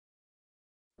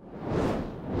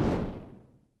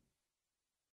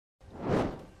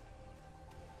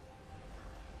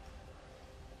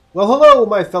Well, hello,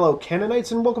 my fellow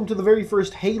Canonites, and welcome to the very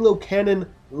first Halo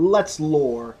Canon Let's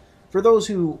Lore. For those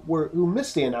who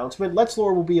missed the announcement, Let's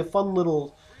Lore will be a fun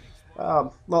little,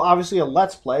 well, obviously a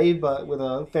Let's Play, but with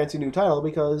a fancy new title,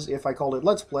 because if I called it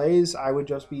Let's Plays, I would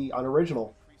just be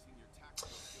unoriginal.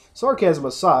 Sarcasm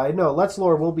aside, no, Let's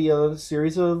Lore will be a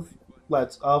series of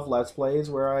Let's Plays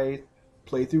where I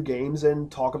play through games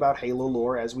and talk about Halo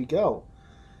lore as we go.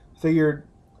 Figured,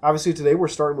 obviously, today we're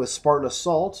starting with Spartan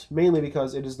Assault, mainly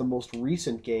because it is the most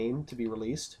recent game to be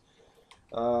released.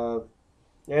 Uh,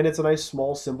 and it's a nice,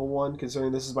 small, simple one,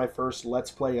 considering this is my first Let's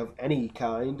Play of any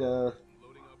kind.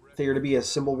 Figured to be a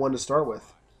simple one to start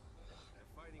with.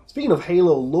 Speaking of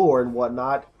Halo lore and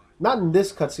whatnot, not in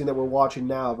this cutscene that we're watching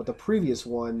now, but the previous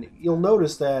one, you'll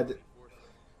notice that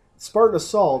Spartan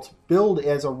Assault, billed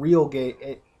as a real game,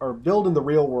 or billed in the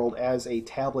real world as a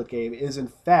tablet game, is in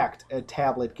fact a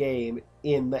tablet game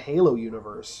in the Halo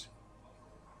universe.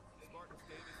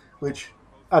 Which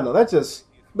I don't know. That's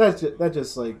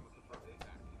just like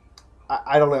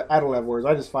I don't have words.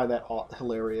 I just find that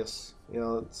hilarious. You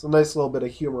know, it's a nice little bit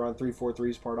of humor on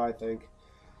 343's part. I think.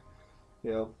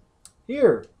 You know,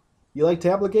 here you like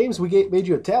tablet games? Made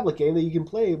you a tablet game that you can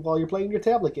play while you're playing your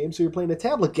tablet game. So you're playing a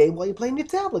tablet game while you're playing your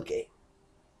tablet game.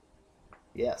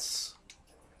 Yes.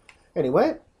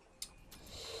 Anyway,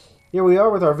 here we are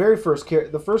with our very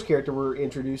the first character we're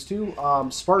introduced to,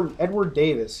 Spartan Edward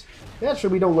Davis.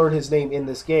 Naturally, we don't learn his name in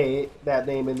this game. That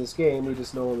name in this game, we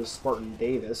just know him as Spartan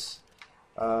Davis.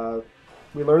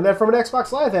 We learned that from an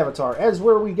Xbox Live avatar, as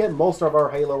where we get most of our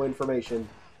Halo information.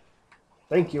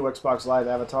 Thank you, Xbox Live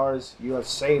avatars. You have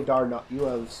saved you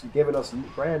have given us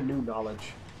brand new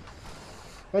knowledge.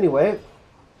 Anyway,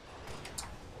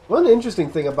 one interesting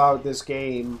thing about this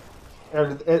game,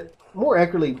 and more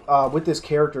accurately, with this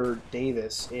character,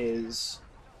 Davis, is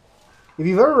if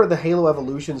you've ever read the Halo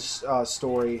Evolution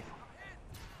story,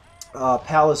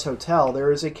 Palace Hotel,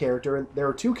 there is a character, there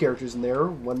are two characters in there,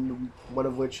 one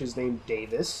of which is named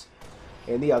Davis,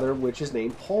 and the other which is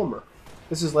named Palmer.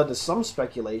 This has led to some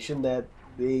speculation that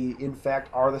they, in fact,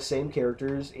 are the same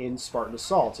characters in Spartan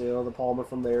Assault. You know, the Palmer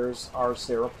from theirs are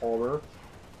Sarah Palmer.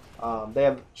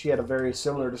 She had a very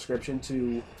similar description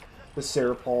to the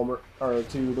Sarah Palmer, or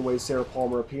to the way Sarah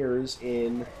Palmer appears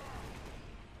in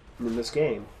this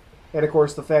game. And of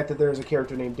course, the fact that there's a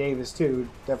character named Davis too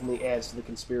definitely adds to the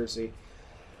conspiracy.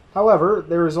 However,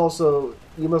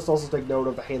 you must also take note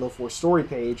of the Halo 4 story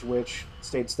page, which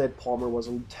states that Palmer was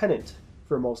a lieutenant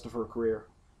for most of her career.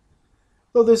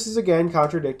 Though this is again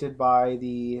contradicted by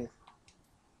the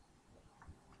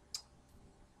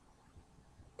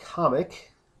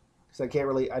comic, because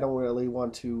I don't really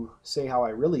want to say how I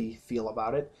really feel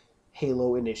about it,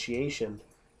 Halo Initiation,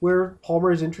 where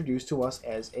Palmer is introduced to us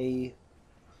as I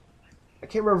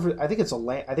can't remember. I think it's a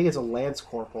Lance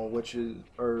Corporal,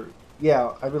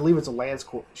 I believe it's a Lance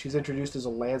Corporal. She's introduced as a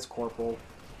Lance Corporal,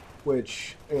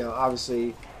 which, you know,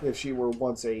 obviously, if she were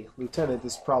once a lieutenant,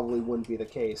 this probably wouldn't be the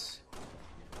case.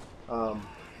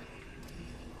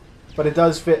 But it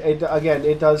does fit.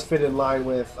 It does fit in line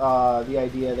with the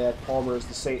idea that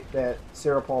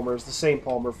Sarah Palmer is the same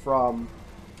Palmer from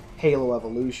Halo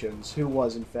Evolutions, who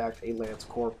was in fact a Lance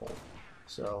Corporal.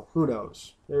 So who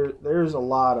knows? There's a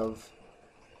lot of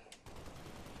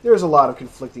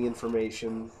conflicting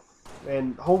information,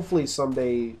 and hopefully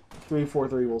someday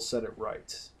 343 will set it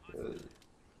right.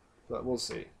 But we'll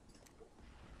see.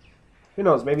 Who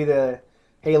knows? Maybe the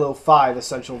Halo 5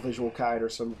 Essential Visual Guide or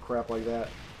some crap like that.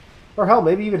 Or hell,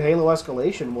 maybe even Halo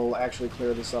Escalation will actually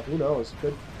clear this up. Who knows?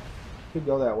 Could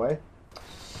go that way.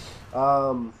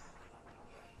 And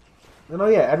oh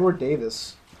yeah, Edward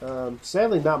Davis.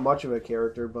 Sadly, not much of a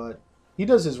character, but he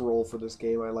does his role for this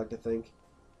game, I like to think.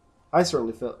 I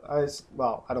certainly feel...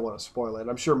 well, I don't want to spoil it.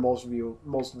 I'm sure most of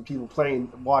the people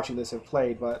watching this have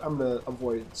played, but I'm going to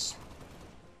avoid...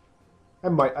 I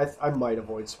might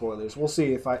avoid spoilers. We'll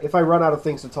see. If I run out of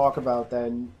things to talk about,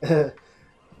 then...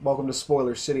 welcome to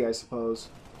Spoiler City, I suppose.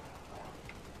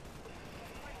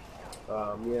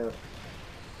 Yeah.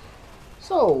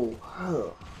 So...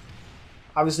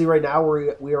 obviously, right now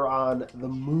we are on the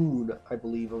moon, I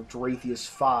believe, of Dratheus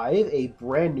 5, a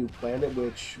brand new planet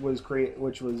which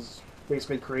was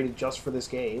basically created just for this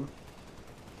game.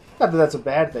 Not that that's a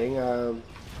bad thing. You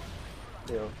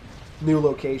know, new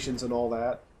locations and all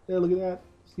that. Yeah, look at that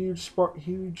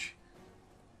huge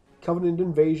Covenant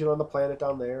invasion on the planet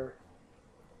down there.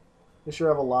 They sure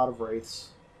have a lot of wraiths.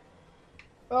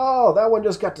 Oh, that one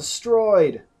just got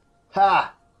destroyed.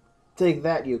 Ha! Take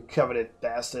that, you Covenant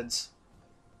bastards.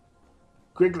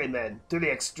 Quickly, men, to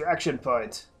the extraction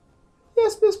point.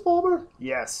 Yes, Miss Palmer.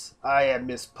 Yes, I am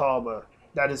Miss Palmer.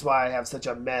 That is why I have such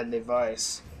a manly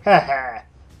voice. Ha ha!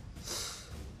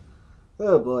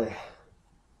 Oh boy.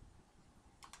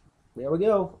 There we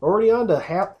go.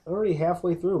 Already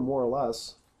halfway through, more or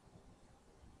less.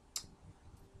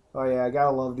 Oh yeah, I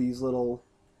gotta love these little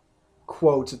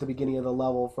quotes at the beginning of the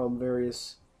level from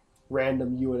various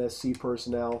random UNSC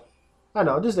personnel. I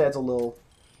know, it just adds a little,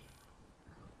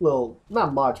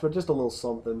 not much, but just a little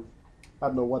something. I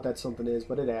don't know what that something is,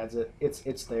 but it adds it. It's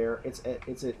there.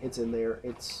 It's in there.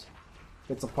 It's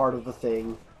a part of the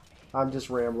thing. I'm just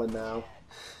rambling now.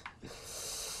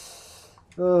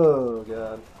 Oh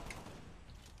god.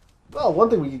 Well, one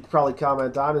thing we could probably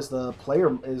comment on is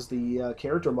the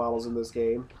character models in this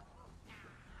game.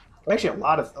 Actually,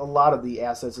 a lot of the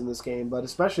assets in this game, but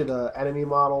especially the enemy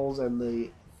models and the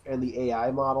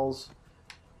AI models.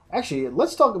 Actually,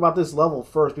 let's talk about this level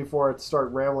first before I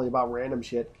start rambling about random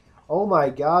shit. Oh my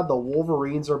god, the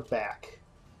Wolverines are back.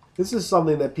 This is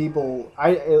something that people,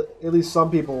 at least some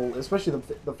people, especially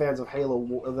the fans of the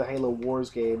Halo Wars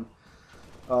game,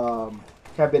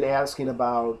 have been asking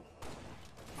about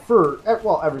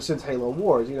ever since Halo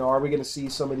Wars. You know, are we going to see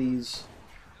some of these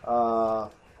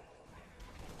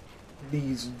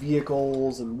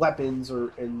vehicles and weapons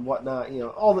and whatnot? You know,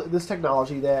 all this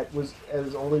technology that is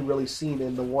only really seen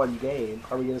in the one game.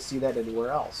 Are we going to see that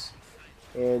anywhere else?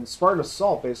 And Spartan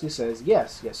Assault basically says,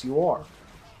 yes, you are.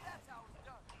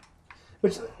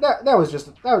 Which that was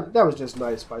just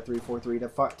nice by 343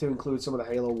 to include some of the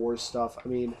Halo Wars stuff. I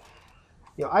mean,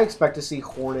 you know, I expect to see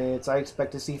Hornets, I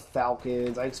expect to see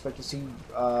Falcons, I expect to see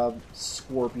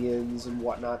Scorpions and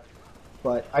whatnot,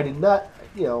 but I did not,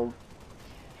 you know.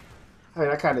 I mean,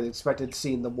 I kind of expected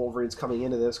seeing the Wolverines coming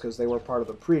into this because they were part of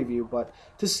the preview, but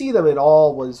to see them at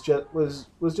all was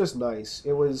just nice.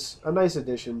 It was a nice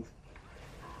addition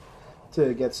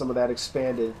to get some of that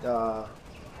expanded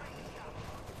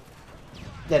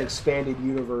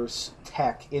universe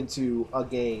tech into a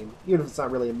game, even if it's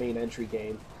not really a main entry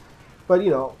game. But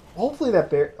you know, hopefully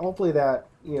that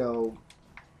you know,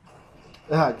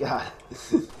 ah god,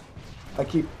 I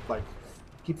keep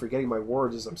forgetting my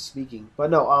words as I'm speaking. But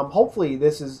no, hopefully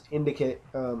this is indicative.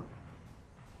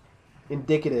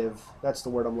 That's the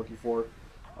word I'm looking for,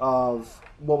 of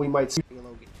what we might see in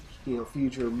Halo, you know,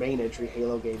 future main entry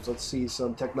Halo games. Let's see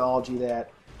some technology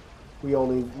that we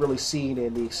only really seen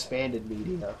in the expanded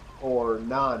media or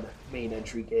non-main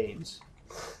entry games.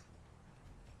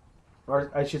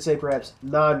 Or I should say perhaps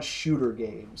non-shooter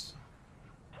games.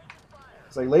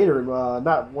 It's like later,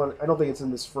 not one. I don't think it's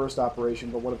in this first operation,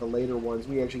 but one of the later ones,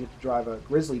 we actually get to drive a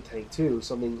Grizzly tank too.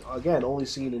 Something again only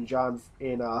seen in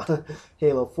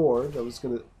Halo 4. That was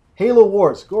gonna Halo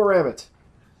Wars. Go ram it.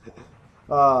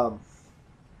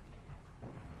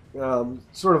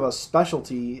 Sort of a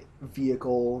specialty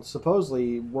vehicle,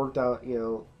 supposedly worked out. You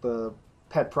know, the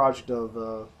pet project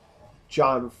of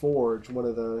John Forge, one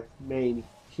of the main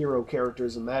hero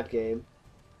characters in that game.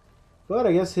 But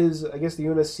I guess the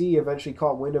UNSC eventually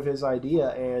caught wind of his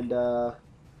idea and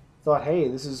thought, hey,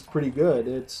 this is pretty good.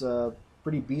 It's a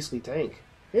pretty beastly tank.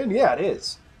 And yeah, it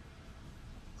is.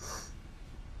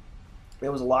 It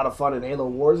was a lot of fun in Halo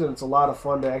Wars, and it's a lot of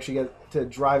fun to actually get to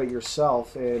drive it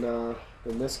yourself in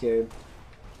this game.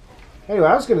 Anyway,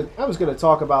 I was gonna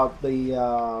talk about the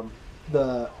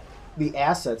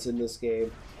assets in this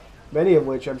game, many of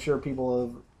which I'm sure people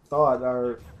have thought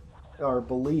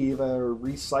believe are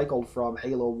recycled from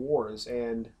Halo Wars,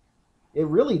 and it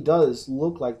really does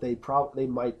look like they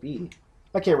might be.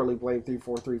 I can't really blame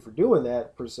 343 for doing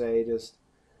that per se. Just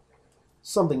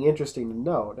something interesting to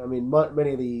note. I mean,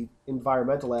 many of the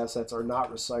environmental assets are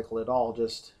not recycled at all.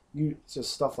 Just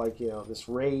stuff like, you know, this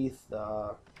Wraith,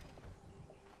 the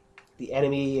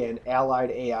enemy and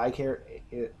allied AI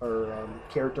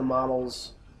character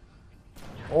models.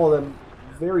 All of them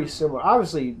very similar.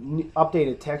 Obviously,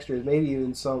 updated textures, maybe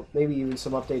even some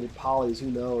updated polys. Who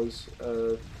knows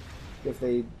if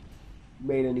they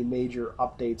made any major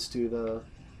updates to the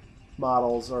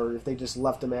models, or if they just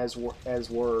left them as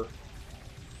were.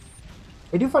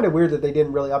 I do find it weird that they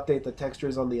didn't really update the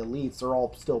textures on the elites. They're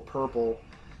all still purple,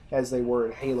 as they were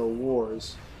in Halo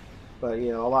Wars. But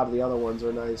you know, a lot of the other ones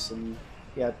are nice, and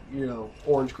yeah, you know,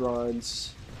 orange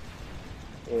grunts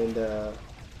and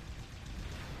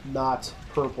not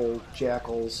purple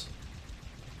jackals.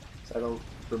 I don't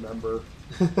remember.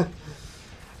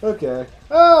 Okay.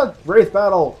 Wraith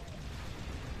battle.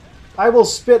 I will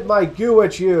spit my goo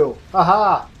at you.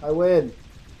 Haha! I win.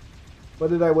 What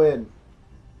did I win?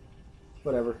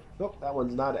 Whatever. Oh, that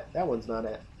one's not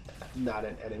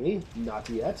an enemy. Not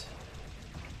yet.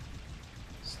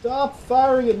 Stop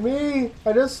firing at me!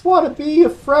 I just want to be a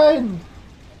friend.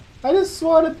 I just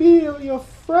want to be your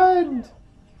friend.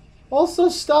 Also,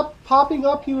 stop popping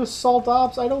up, you assault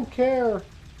ops. I don't care.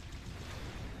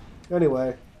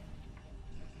 Anyway.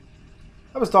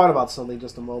 I was talking about something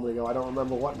just a moment ago. I don't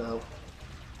remember what now.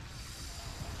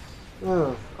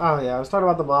 Oh yeah, I was talking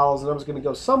about the models, and I was going to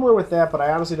go somewhere with that, but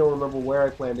I honestly don't remember where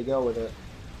I plan to go with it.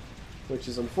 Which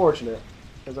is unfortunate,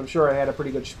 because I'm sure I had a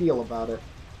pretty good spiel about it.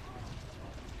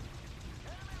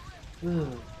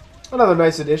 Another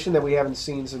nice addition that we haven't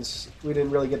seen since we didn't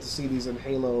really get to see these in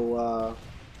Halo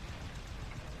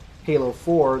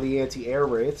 4, the anti-air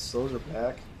wraiths. Those are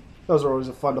back. Those are always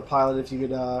fun to pilot if you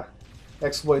could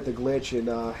exploit the glitch in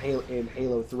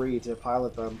Halo 3 to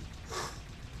pilot them.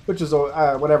 Which is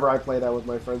whenever I play that with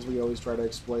my friends, we always try to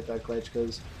exploit that glitch,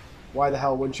 because why the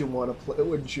hell wouldn't you want to play?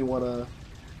 Wouldn't you want to,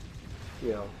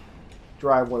 you know,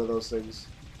 drive one of those things?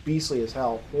 Beastly as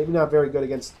hell. Maybe not very good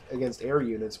against air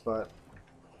units, but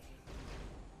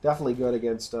definitely good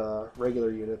against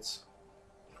regular units.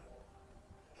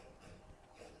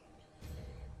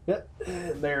 Yep,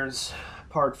 and there's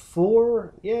part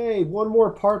 4. Yay, one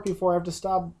more part before I have to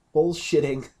stop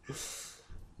bullshitting.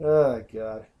 Oh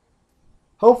god.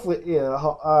 Hopefully, yeah.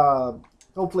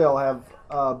 Hopefully, I'll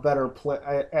have better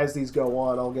as these go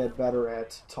on. I'll get better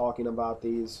at talking about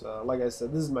these. Like I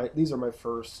said, these are my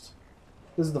first.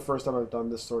 This is the first time I've done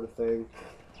this sort of thing.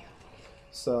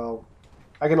 So,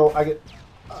 I get.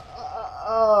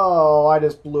 Oh, I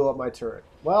just blew up my turret.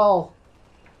 Well,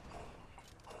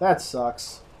 that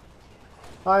sucks.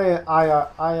 I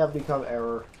have become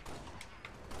error.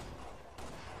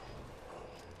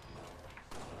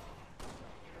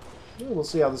 We'll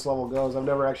see how this level goes. I've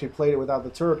never actually played it without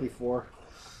the turret before.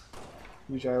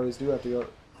 Usually I always do have to go,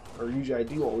 or usually I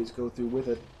do always go through with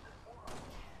it.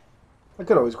 I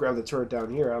could always grab the turret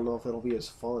down here. I don't know if it'll be as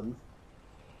fun.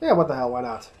 Yeah, what the hell, why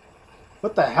not?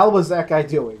 What the hell was that guy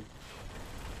doing?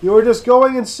 You were just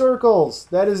going in circles.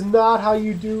 That is not how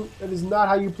you do, that is not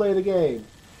how you play the game.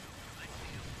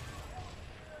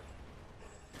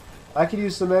 I could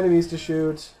use some enemies to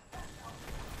shoot.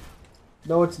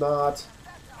 No, it's not.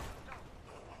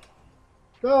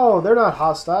 No, they're not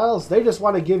hostiles. They just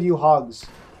want to give you hugs.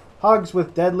 Hugs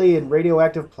with deadly and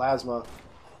radioactive plasma.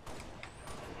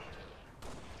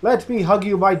 Let me hug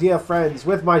you, my dear friends,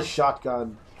 with my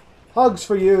shotgun. Hugs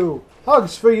for you.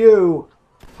 Hugs for you.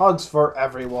 Hugs for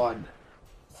everyone.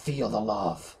 Feel the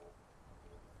love.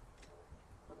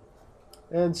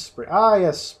 And sprint. Ah,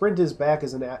 yes, sprint is back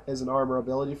as an armor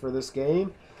ability for this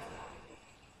game.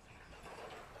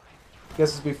 I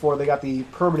guess it's before they got the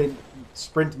permanent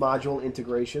sprint module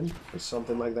integration or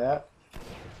something like that.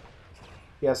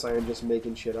 Yes, I am just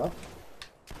making shit up.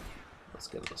 Let's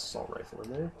get an assault rifle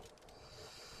in there.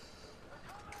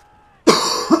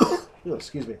 Oh,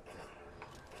 excuse me.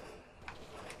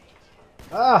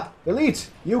 Ah, Elite,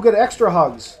 you get extra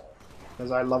hugs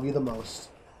because I love you the most.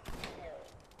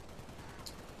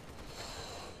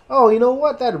 Oh, you know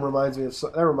what? That reminds me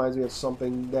of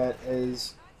something that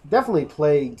is definitely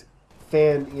plagued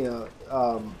the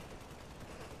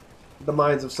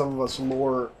minds of some of us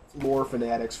lore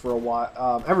fanatics for a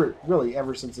while.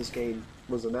 Ever since this game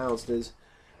was announced, is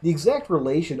the exact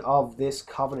relation of this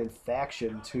Covenant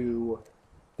faction to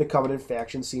the Covenant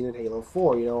faction seen in Halo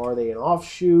 4. You know, are they an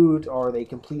offshoot? Are they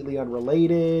completely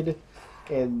unrelated?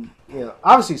 And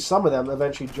obviously some of them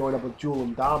eventually join up with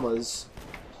Julim Dama's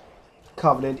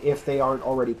Covenant if they aren't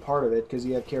already part of it, because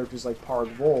you have characters like Parg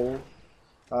Vol,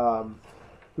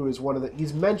 who is one of the...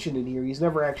 He's mentioned in here. He's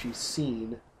never actually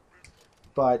seen.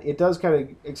 But it does kind of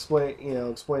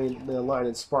explain the line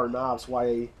in Spartan Ops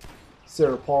why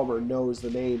Sarah Palmer knows the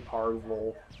name Parg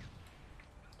Vol.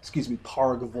 Excuse me,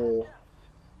 Parg Vol.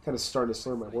 Kind of starting to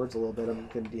slur my words a little bit. I'm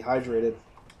getting dehydrated.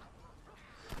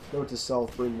 Note to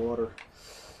self, bring water.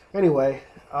 Anyway,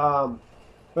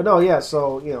 but no, yeah,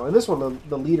 so, in this one,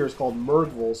 the leader is called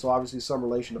Mergvul, so obviously some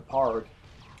relation to Parg.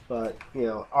 But,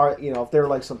 if they're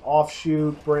like some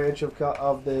offshoot branch of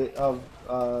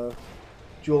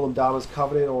Julim Dama's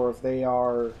Covenant, or if they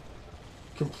are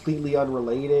completely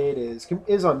unrelated,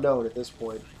 is unknown at this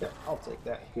point. Yeah, I'll take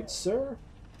that, good sir.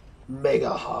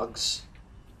 Mega hugs.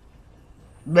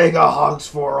 Mega hugs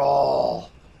for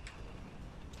all.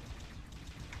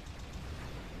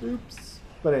 Oops.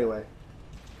 But anyway.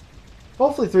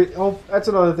 Hopefully, that's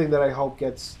another thing that I hope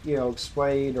gets,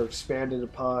 explained or expanded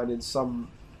upon in some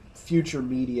future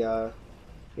media.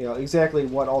 Exactly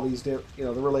what all these, the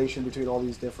relation between all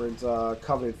these different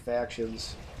Covenant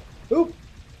factions. Oop!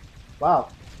 Wow.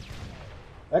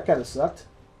 That kind of sucked.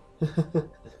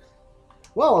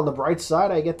 Well, on the bright side,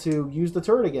 I get to use the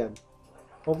turret again.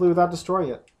 Hopefully without destroying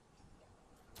it.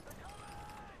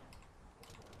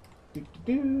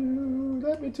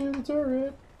 Let me to the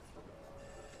turret.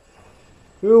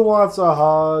 Who wants a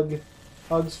hug?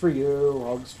 Hugs for you.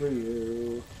 Hugs for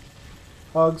you.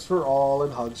 Hugs for all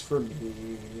and hugs for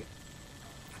me.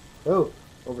 Oh,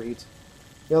 overheats.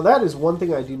 You know, that is one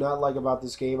thing I do not like about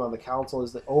this game on the console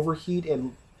is the overheat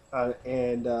and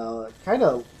kind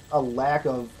of a lack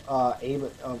of aim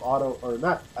of auto or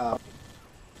not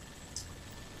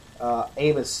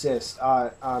aim assist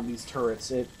on these turrets.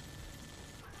 The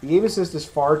aim assist is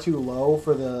far too low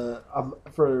for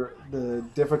the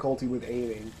difficulty with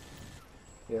aiming.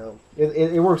 You know,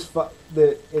 it works.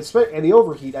 And the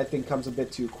overheat I think comes a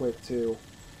bit too quick too.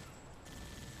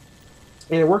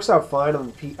 And it works out fine on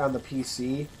the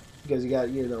PC because you got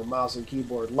mouse and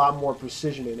keyboard, a lot more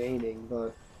precision in aiming.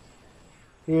 But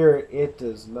here it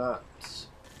does not.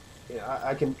 Yeah,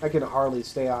 I can hardly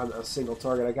stay on a single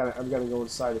target. I'm gonna go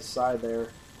side to side there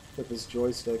with this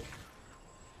joystick.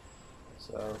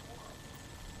 So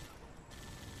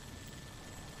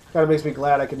kind of makes me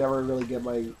glad I could never really get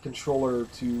my controller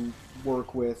to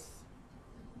work with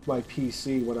my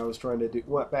PC when I was trying to do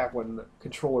back when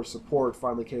controller support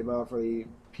finally came out for the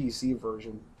PC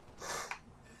version.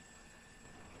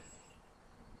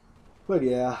 But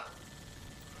yeah.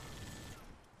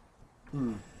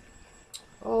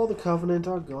 Oh, the Covenant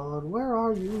are gone. Where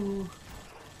are you?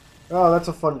 Oh, that's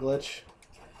a fun glitch.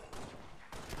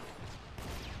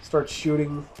 Start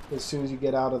shooting as soon as you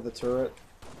get out of the turret.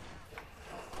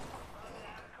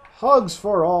 Hugs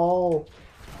for all.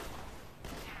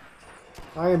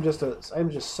 I am just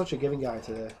such a giving guy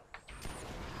today.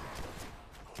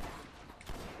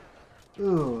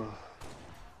 Ooh.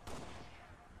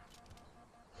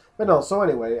 But no, so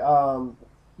anyway,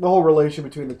 the whole relation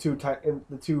between the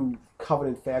two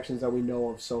Covenant factions that we know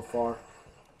of so far.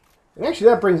 And actually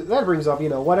that brings up,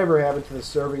 whatever happened to the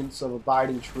servants of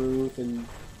abiding truth, and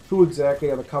who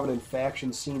exactly are the Covenant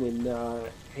factions seen in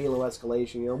Halo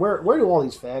Escalation? Where do all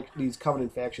these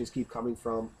Covenant factions keep coming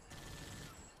from?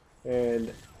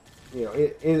 And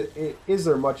is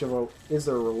there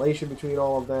a relation between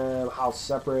all of them? How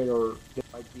separate or they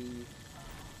might be?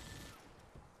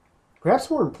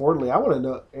 Perhaps more importantly, I want to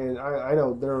know, and I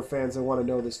know there are fans that want to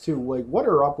know this too. Like,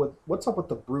 what's up with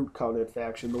the Brute Covenant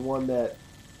faction, the one that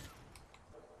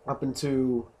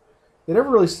they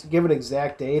never really give an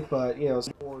exact date, but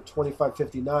for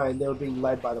 2559, they were being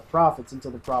led by the Prophets until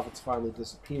the Prophets finally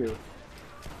disappeared.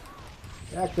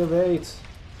 Activate.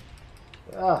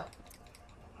 Ah.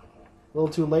 A little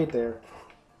too late there.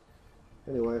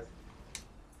 Anyway.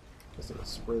 Guess it's a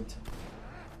sprint.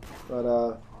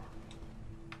 But,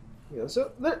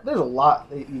 so there's a lot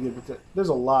there's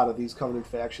a lot of these Covenant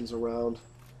factions around.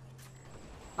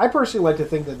 I personally like to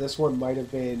think that this one might have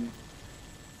been.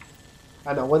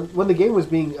 I know when the game was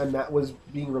being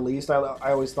released,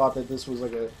 I always thought that this was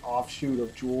like an offshoot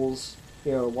of Jules.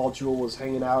 While Jewel was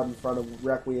hanging out in front of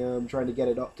Requiem trying to get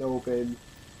it up to open,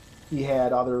 he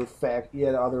had other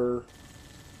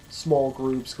small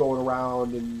groups going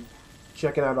around and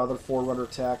checking out other Forerunner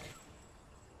tech.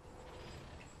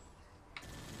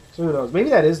 So who knows? Maybe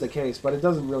that is the case, but it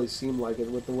doesn't really seem like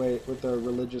it with the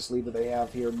religious leader they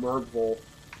have here, Mergvul.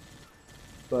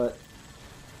 But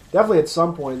definitely at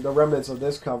some point, the remnants of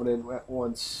this covenant,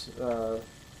 once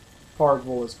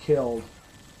Pargvul is killed,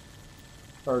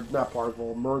 or not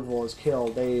Pargvul, Mergvul is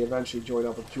killed, they eventually join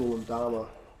up with Jewel and Dama.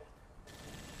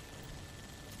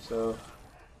 So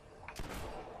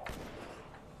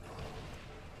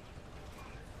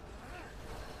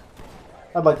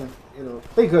I'd like to,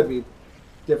 they could be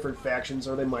different factions,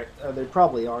 or they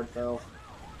probably aren't though.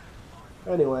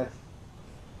 Anyway,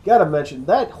 gotta mention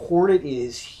that Hornet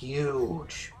is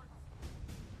huge,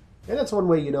 and that's one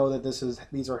way you know that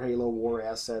these are Halo War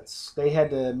assets. They had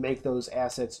to make those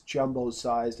assets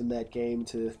jumbo-sized in that game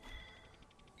to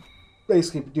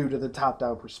basically due to the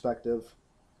top-down perspective.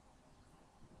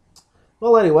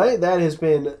 Well, anyway, that has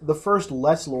been the first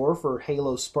Let's Lore for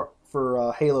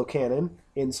Halo Canon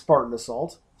in Spartan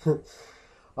Assault.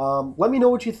 Let me know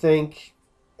what you think.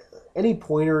 Any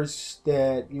pointers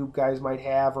that you guys might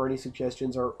have or any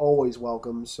suggestions are always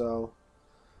welcome. So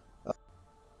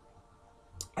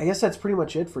I guess that's pretty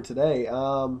much it for today.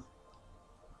 I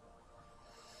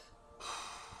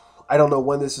don't know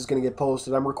when this is going to get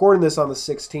posted. I'm recording this on the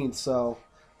 16th, so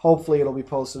hopefully it'll be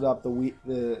posted up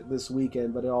this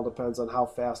weekend, but it all depends on how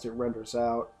fast it renders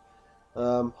out.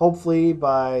 Hopefully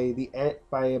by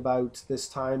about this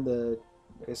time, I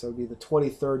guess it would be the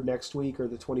 23rd next week or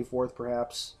the 24th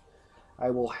perhaps, I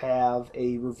will have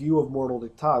a review of Mortal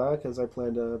Dictata, because I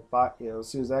plan to buy, as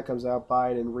soon as that comes out,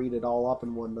 buy it and read it all up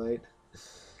in one night,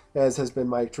 as has been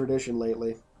my tradition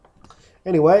lately.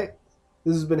 Anyway,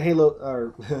 this has been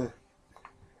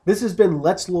this has been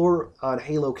Let's Lore on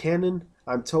Halo Canon.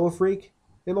 I'm Toa Freak,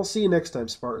 and I'll see you next time,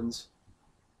 Spartans.